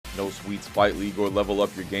No Sweets Fight League or Level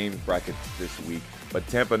Up Your Games brackets this week, but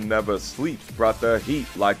Tampa Never Sleeps brought the heat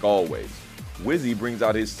like always. Wizzy brings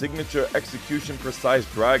out his signature execution precise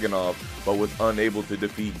Dragunov, but was unable to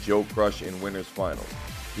defeat Joe Crush in winners finals.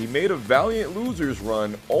 He made a valiant losers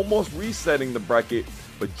run, almost resetting the bracket,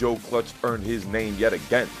 but Joe Clutch earned his name yet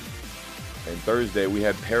again. And Thursday, we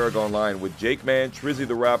had Paragonline with Jake Man, Trizzy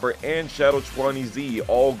the Rapper, and Shadow 20Z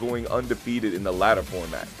all going undefeated in the ladder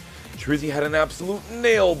format. Trizzy had an absolute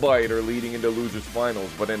nail-biter leading into losers finals,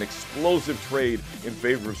 but an explosive trade in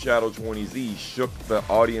favor of Shadow 20Z shook the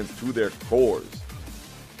audience to their cores.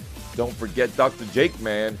 Don't forget Dr. Jake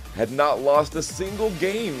Man had not lost a single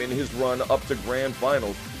game in his run up to grand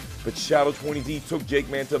finals, but Shadow 20Z took Jake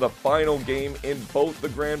Man to the final game in both the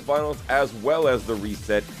grand finals as well as the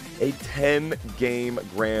reset, a 10-game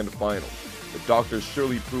grand final. The doctors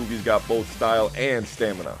surely proved he's got both style and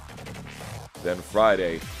stamina. Then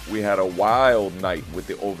Friday, we had a wild night with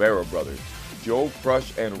the Overa brothers, Joe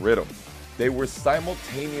Crush and Rhythm. They were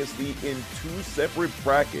simultaneously in two separate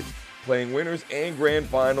brackets, playing winners and grand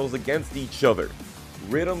finals against each other.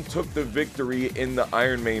 Rhythm took the victory in the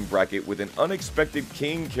Ironmane bracket with an unexpected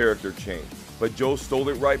King character change, but Joe stole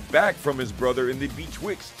it right back from his brother in the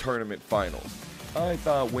Betwixt tournament finals. I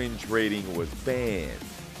thought win trading was banned,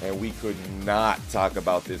 and we could not talk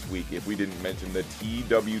about this week if we didn't mention the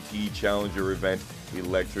TWT Challenger event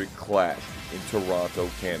Electric Clash in Toronto,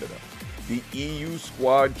 Canada. The EU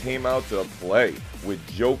squad came out to play, with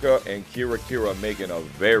Joka and Kira making a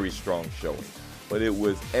very strong showing. But it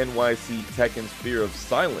was NYC Tekken's Fear of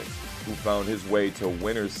Silence who found his way to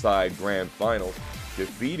winner's side grand finals,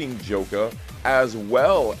 defeating Joka as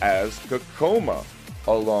well as Kakoma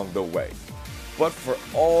along the way. But for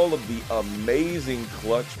all of the amazing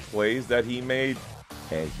clutch plays that he made,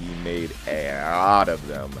 and he made a lot of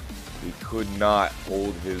them, he could not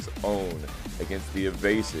hold his own against the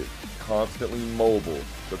evasive, constantly mobile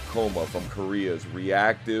Kakoma from Korea's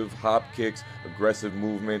reactive hop kicks, aggressive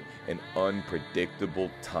movement, and unpredictable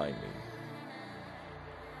timing.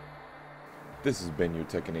 This has been your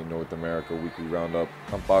Tekken North America Weekly Roundup.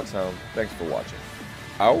 I'm Foxhound. Thanks for watching.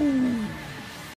 Ow!